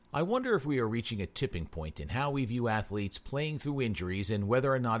I wonder if we are reaching a tipping point in how we view athletes playing through injuries and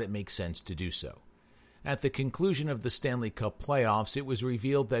whether or not it makes sense to do so. At the conclusion of the Stanley Cup playoffs, it was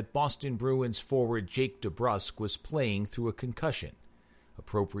revealed that Boston Bruins forward Jake DeBrusk was playing through a concussion.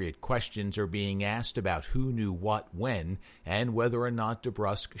 Appropriate questions are being asked about who knew what when, and whether or not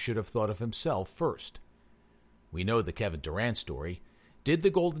DeBrusk should have thought of himself first. We know the Kevin Durant story. Did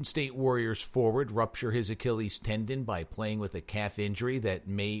the Golden State Warriors forward rupture his Achilles tendon by playing with a calf injury that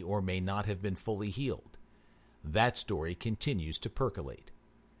may or may not have been fully healed? That story continues to percolate.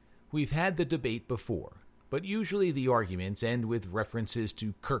 We've had the debate before, but usually the arguments end with references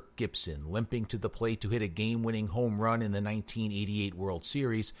to Kirk Gibson limping to the plate to hit a game-winning home run in the 1988 World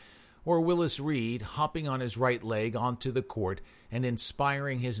Series, or Willis Reed hopping on his right leg onto the court and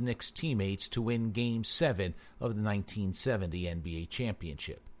inspiring his Knicks teammates to win Game 7 of the 1970 NBA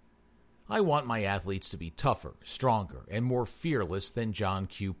Championship. I want my athletes to be tougher, stronger, and more fearless than John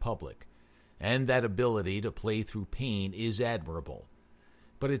Q. Public, and that ability to play through pain is admirable.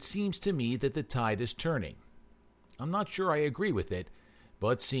 But it seems to me that the tide is turning. I'm not sure I agree with it,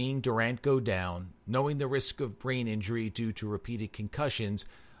 but seeing Durant go down, knowing the risk of brain injury due to repeated concussions,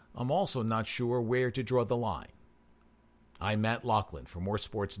 I'm also not sure where to draw the line. I'm Matt Loughlin for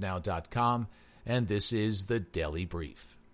moresportsnow.com, and this is the Daily Brief.